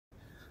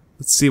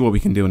Let's see what we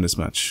can do in this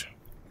match.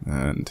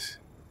 And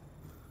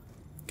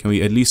can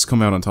we at least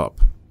come out on top?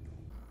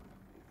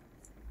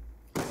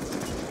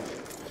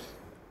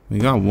 We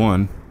got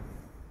one.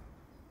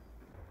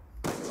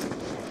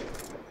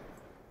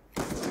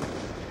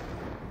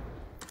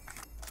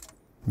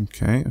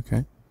 Okay,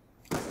 okay.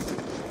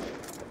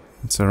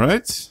 It's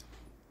alright.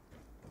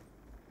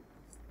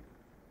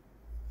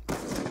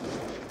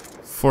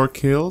 4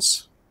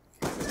 kills.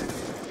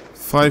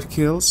 5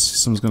 kills.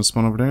 Someone's gonna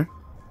spawn over there.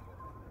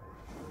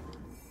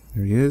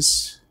 There he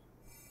is.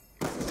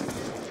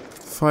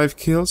 5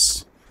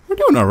 kills. We're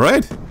doing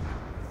alright.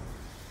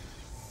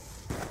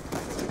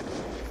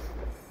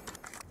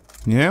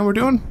 Yeah, we're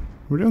doing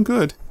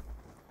good.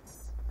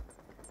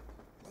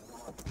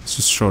 Let's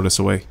just throw this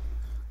away.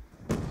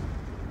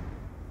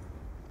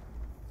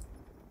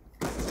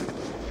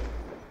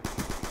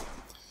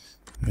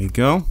 There you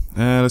go.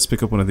 Let's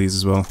pick up one of these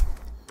as well.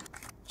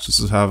 Just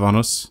to have on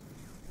us.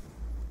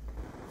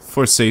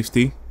 For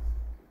safety.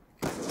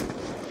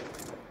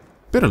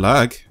 Bit of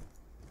lag,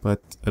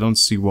 but I don't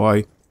see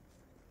why.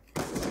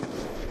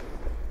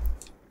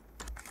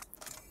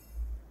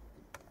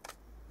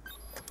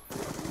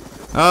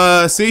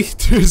 See?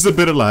 There's a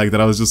bit of lag that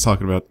I was just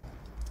talking about.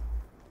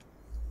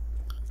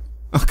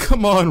 Oh,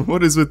 come on,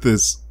 what is with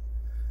this?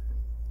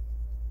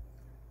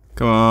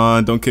 Come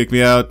on, don't kick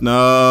me out.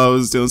 No, I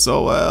was doing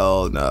so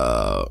well.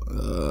 No.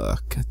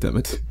 God damn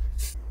it.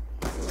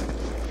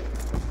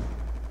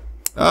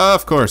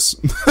 Of course.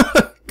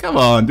 Come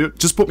on, dude.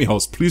 Just put me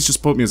host. Please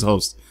just put me as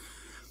host.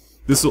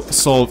 This will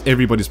solve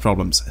everybody's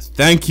problems.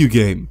 Thank you,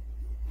 game.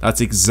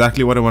 That's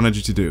exactly what I wanted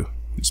you to do.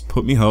 Just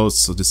put me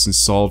host so this can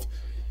solve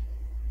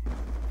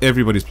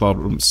everybody's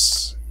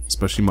problems,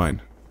 especially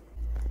mine.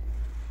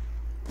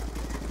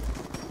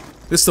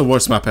 This is the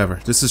worst map ever.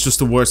 This is just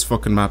the worst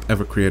fucking map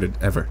ever created,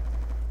 ever.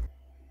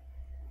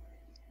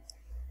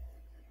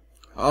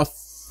 Oh,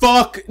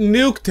 fuck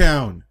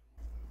Nuketown!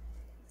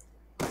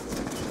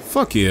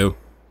 Fuck you.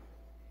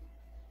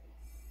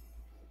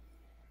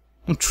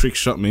 Don't trick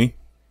shot me,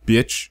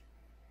 bitch.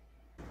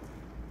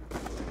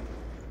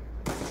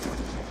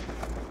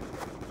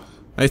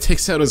 He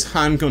takes out his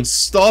handgun.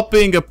 Stop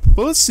being a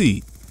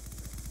pussy!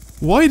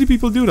 Why do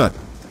people do that?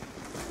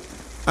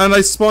 And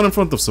I spawn in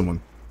front of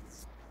someone.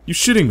 You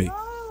shitting me?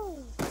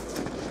 No.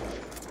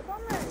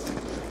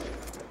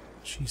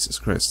 Jesus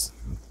Christ.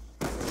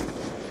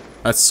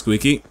 That's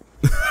squeaky.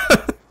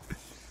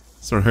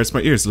 Sort of hurts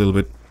my ears a little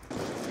bit.